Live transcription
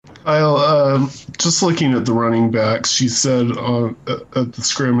Kyle, just looking at the running backs, you said at the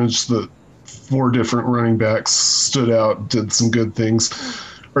scrimmage that four different running backs stood out, did some good things.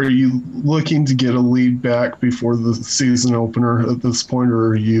 Are you looking to get a lead back before the season opener at this point, or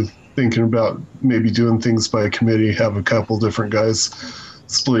are you thinking about maybe doing things by committee, have a couple different guys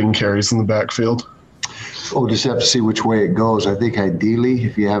splitting carries in the backfield? We'll just have to see which way it goes. I think ideally,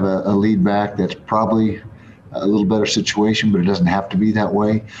 if you have a lead back, that's probably a little better situation, but it doesn't have to be that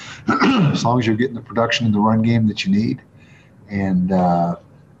way. As long as you're getting the production in the run game that you need. And,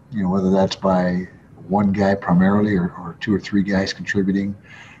 whether that's by one guy primarily or two or three guys contributing,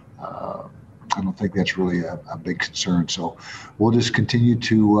 I don't think that's really a big concern. So we'll just continue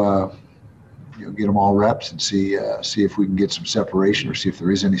to get them all reps and see if we can get some separation or see if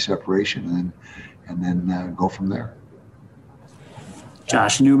there is any separation, and then go from there.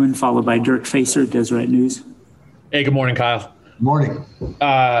 Josh Newman, followed by Dirk Facer, Deseret News. Hey, good morning, Kyle. Morning.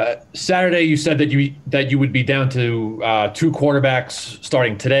 Saturday, you said that you would be down to two quarterbacks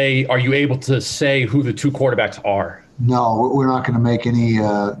starting today. Are you able to say who the two quarterbacks are? No, we're not going to make any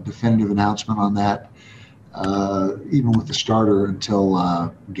definitive announcement on that, even with the starter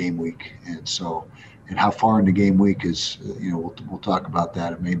until game week. And how far into game week is, we'll talk about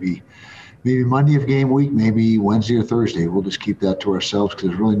that. It may be maybe Monday of game week, maybe Wednesday or Thursday. We'll just keep that to ourselves because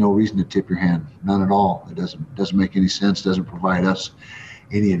there's really no reason to tip your hand, none at all. It doesn't make any sense, doesn't provide us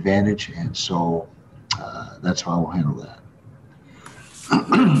any advantage, and so that's how we'll handle that.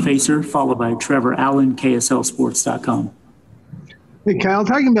 Facer, followed by Trevor Allen, KSLSports.com. Hey, Kyle,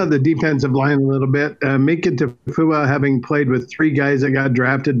 talking about the defensive line a little bit, Mika Tafua having played with three guys that got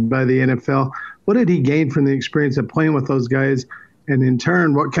drafted by the NFL, what did he gain from the experience of playing with those guys? And in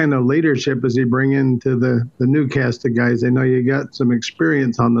turn, what kind of leadership does he bring into the new cast of guys? I know you got some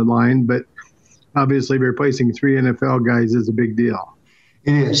experience on the line, but obviously replacing three NFL guys is a big deal.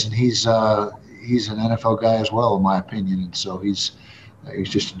 It is, and he's an NFL guy as well, in my opinion. And so he's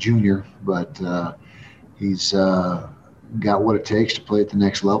just a junior, but he's got what it takes to play at the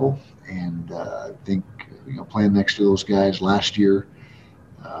next level. And I think playing next to those guys last year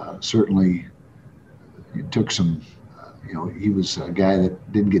certainly took some. He was a guy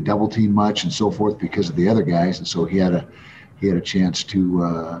that didn't get double teamed much and so forth because of the other guys, and so he had a chance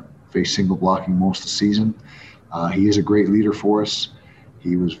to face single blocking most of the season. He is a great leader for us.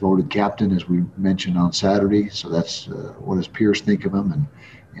 He was voted captain, as we mentioned on Saturday, so that's what his peers think of him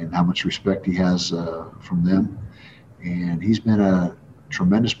and how much respect he has from them. And he's been a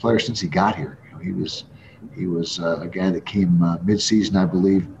tremendous player since he got here. He was a guy that came mid-season, I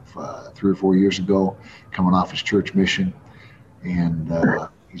believe, 3 or 4 years ago, coming off his church mission, and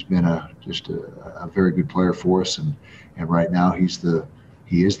he's been just a very good player for us. And right now he is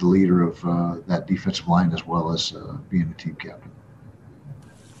the leader of that defensive line as well as being the team captain.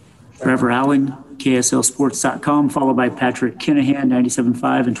 Trevor Allen, KSLSports.com, followed by Patrick Kinahan, 97.5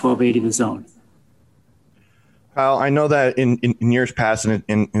 and 1280 The Zone. Kyle, I know that in years past, and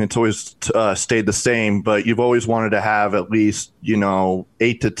it's always stayed the same, but you've always wanted to have at least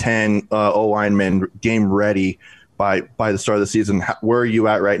 8 to 10 O-linemen game ready by the start of the season. Where are you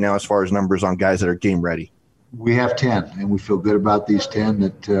at right now as far as numbers on guys that are game ready? We have 10, and we feel good about these 10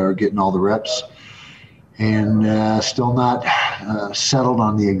 that are getting all the reps, and still not settled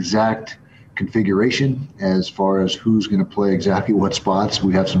on the exact configuration as far as who's going to play exactly what spots.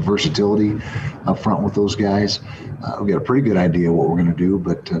 We have some versatility up front with those guys. We've got a pretty good idea what we're going to do,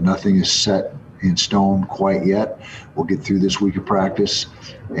 but nothing is set in stone quite yet. We'll get through this week of practice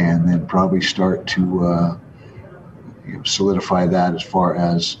and then probably start to solidify that as far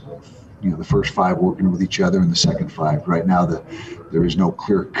as the first 5 working with each other and the second 5. Right now there is no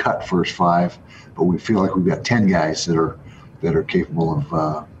clear-cut first 5, but we feel like we've got 10 guys that are capable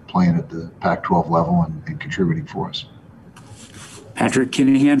of playing at the Pac-12 level and contributing for us. Patrick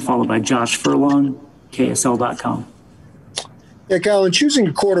Kinahan, followed by Josh Furlong, KSL.com. Yeah, Kyle, in choosing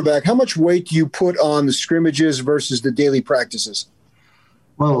a quarterback, how much weight do you put on the scrimmages versus the daily practices?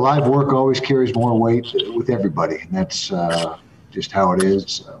 Well, live work always carries more weight with everybody, and that's just how it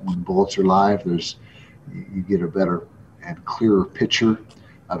is. When bullets are live, you get a better and clearer picture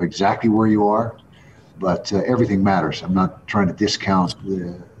of exactly where you are, but everything matters. I'm not trying to discount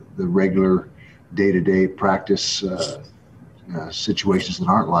the regular day-to-day practice situations that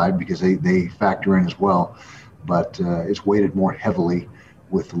aren't live because they factor in as well, but it's weighted more heavily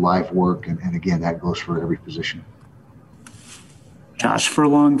with the live work, and again, that goes for every position. Josh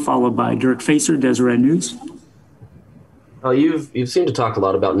Furlong, followed by Dirk Facer, Deseret News. You've seemed to talk a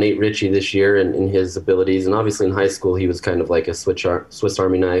lot about Nate Ritchie this year and his abilities, and obviously in high school he was kind of like a Swiss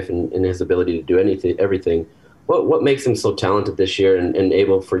Army knife in his ability to do everything. What makes him so talented this year and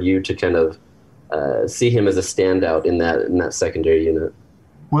able for you to kind of see him as a standout in that secondary unit?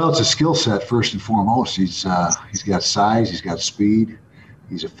 Well, it's a skill set first and foremost. He's got size, he's got speed,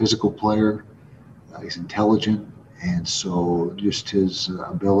 he's a physical player, he's intelligent, and so just his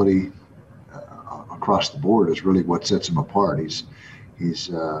ability across the board is really what sets him apart. He's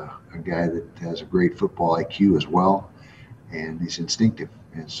a guy that has a great football IQ as well, and he's instinctive.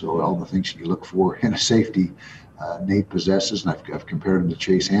 And so all the things you look for in a safety, Nate possesses, and I've compared him to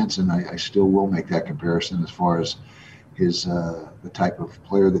Chase Hansen. I still will make that comparison as far as his the type of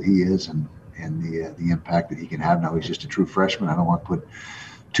player that he is and the impact that he can have. Now he's just a true freshman. I don't want to put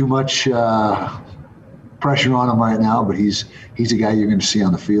too much pressure on him right now, but he's a guy you're going to see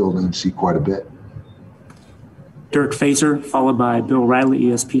on the field and see quite a bit. Dirk Facer, followed by Bill Riley,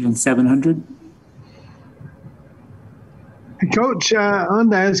 ESPN 700. Coach, I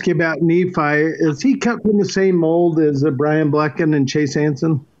wanted to ask you about Nephi. Is he cut from the same mold as Brian Blecken and Chase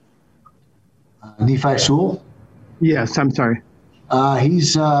Hansen? Nephi Sewell? Yes, I'm sorry.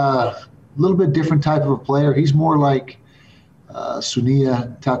 He's a little bit different type of a player. He's more like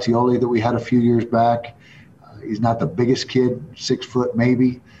Sunia Tatioli that we had a few years back. He's not the biggest kid, 6 foot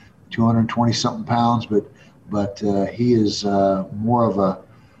maybe, 220-something pounds, but he is more of a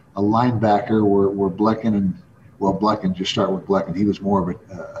linebacker where Blecken Blecken, just start with Blecken. He was more of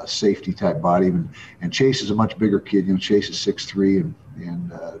a safety type body, and Chase is a much bigger kid. Chase is 6'3" and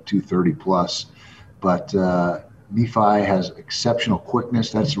 230 plus, but Nephi has exceptional quickness.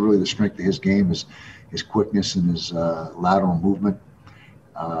 That's really the strength of his game, is his quickness and his lateral movement.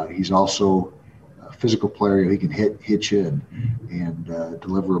 He's also a physical player. He can hit you and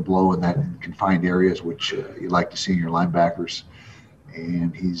deliver a blow in confined areas, which you like to see in your linebackers.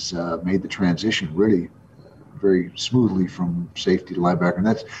 And he's made the transition really very smoothly from safety to linebacker, and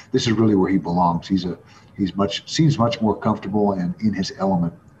this is really where he belongs. Seems much more comfortable and in his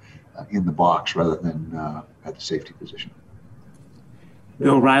element in the box rather than at the safety position.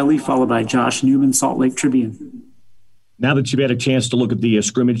 Bill Riley, followed by Josh Newman, Salt Lake Tribune. Now that you've had a chance to look at the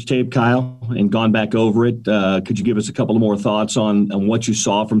scrimmage tape, Kyle, and gone back over it, could you give us a couple of more thoughts on what you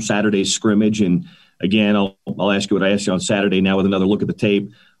saw from Saturday's scrimmage? And again, I'll ask you what I asked you on Saturday now with another look at the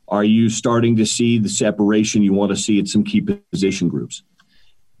tape. Are you starting to see the separation you want to see at some key position groups?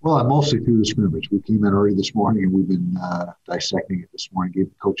 Well, I'm mostly through the scrimmage. We came in early this morning, and we've been dissecting it this morning. Gave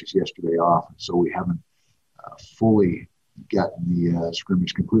the coaches yesterday off, and so we haven't fully gotten the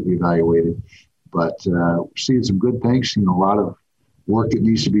scrimmage completely evaluated. But we're seeing some good things, seeing a lot of work that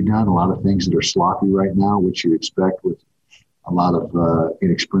needs to be done, a lot of things that are sloppy right now, which you expect with a lot of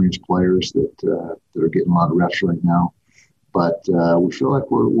inexperienced players that are getting a lot of reps right now. But we feel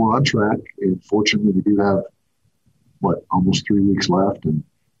like we're on track. And fortunately, we do have, almost 3 weeks left, and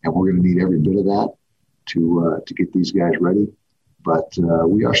we're going to need every bit of that to get these guys ready. But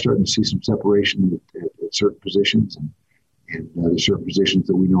we are starting to see some separation at certain positions, and there's certain positions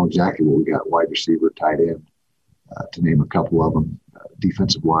that we know exactly what we got: wide receiver, tight end, to name a couple of them.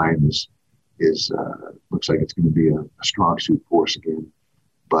 Defensive line is looks like it's going to be a strong suit for us again.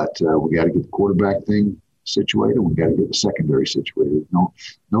 But we got to get the quarterback thing situated. We got to get the secondary situated.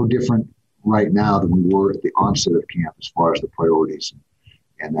 No different right now than we were at the onset of camp as far as the priorities,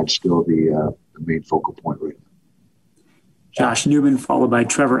 and that's still the main focal point right now. Josh Newman, followed by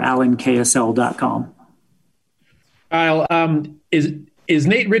Trevor Allen, KSL.com. Kyle, is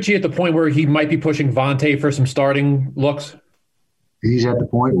Nate Ritchie at the point where he might be pushing Vontae for some starting looks? He's at the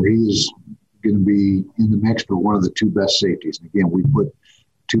point where he's going to be in the mix for one of the 2 best safeties. And again, we put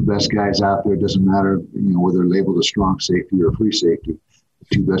 2 best guys out there. It doesn't matter, whether they're labeled a strong safety or a free safety.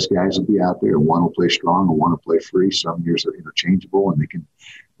 The 2 best guys will be out there. One will play strong and one will play free. Some years are interchangeable, and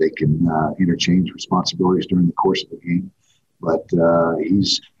they can interchange responsibilities during the course of the game. But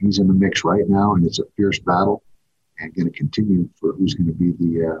he's in the mix right now, and it's a fierce battle, and going to continue for who's going to be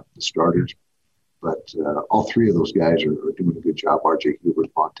the starters. But all 3 of those guys are doing a good job. R.J.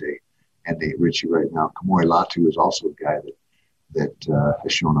 Hubert, Vontae, and Nate Ritchie right now. Kamoi Latu is also a guy that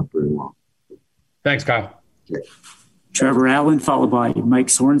has shown up very well. Thanks, Kyle. Okay. Trevor Allen, followed by Mike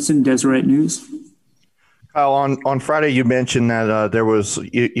Sorensen, Deseret News. Kyle, on Friday you mentioned that there was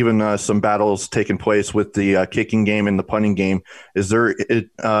even some battles taking place with the kicking game and the punting game.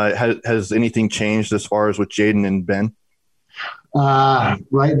 Has anything changed as far as with Jaden and Ben?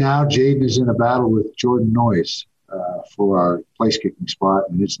 Right now, Jaden is in a battle with Jordan Noyes for our place kicking spot,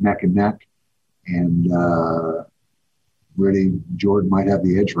 and it's neck and neck. And really, Jordan might have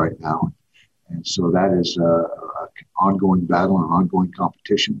the edge right now. And so that is an ongoing battle and ongoing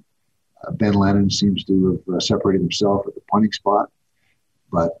competition. Ben Lennon seems to have separated himself at the punting spot.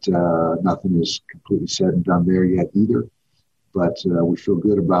 but nothing is completely said and done there yet either. But we feel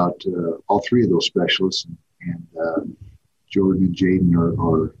good about all three of those specialists, and Jordan and Jaden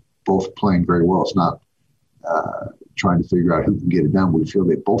are both playing very well. It's not trying to figure out who can get it done. We feel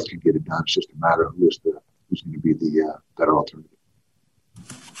they both can get it done. It's just a matter of who's going to be the better alternative.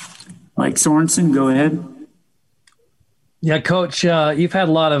 Mike Sorensen, go ahead. Yeah, Coach, you've had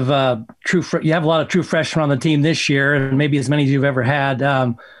a lot of true freshmen on the team this year, and maybe as many as you've ever had.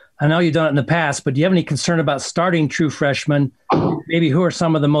 I know you've done it in the past, but do you have any concern about starting true freshmen? Maybe who are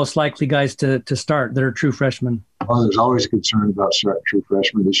some of the most likely guys to start that are true freshmen? Well, there's always concern about starting true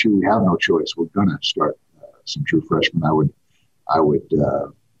freshmen. This year we have no choice. We're going to start some true freshmen. I would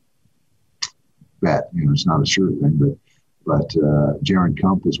bet. It's not a sure thing, but Jaron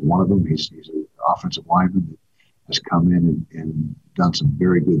Kump is one of them. He's an offensive lineman that has come in and done some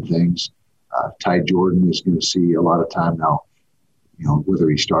very good things. Ty Jordan is going to see a lot of time now. Whether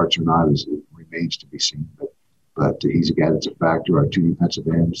he starts or not remains to be seen. But he's a guy that's a factor. Our two defensive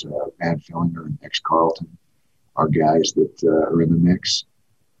ends, Van Fillinger and ex-Carlton, are guys that are in the mix.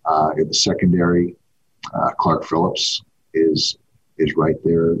 In the secondary, Clark Phillips is right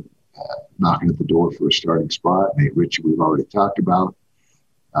there knocking at the door for a starting spot. Nate Ritchie, we've already talked about.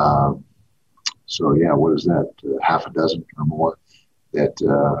 So, yeah, what is that? Half a dozen or more that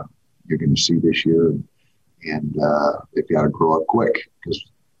you're going to see this year. And they've got to grow up quick because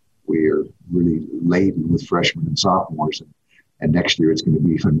we are really laden with freshmen and sophomores. And next year it's going to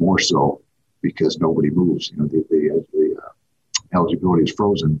be even more so because nobody moves. The eligibility is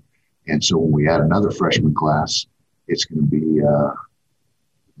frozen. And so when we add another freshman class, it's going to be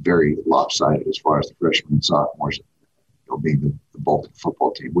very lopsided as far as the freshmen and sophomores being the bulk of the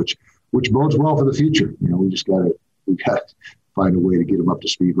football team, which bodes well for the future. We got to find a way to get them up to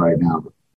speed right now.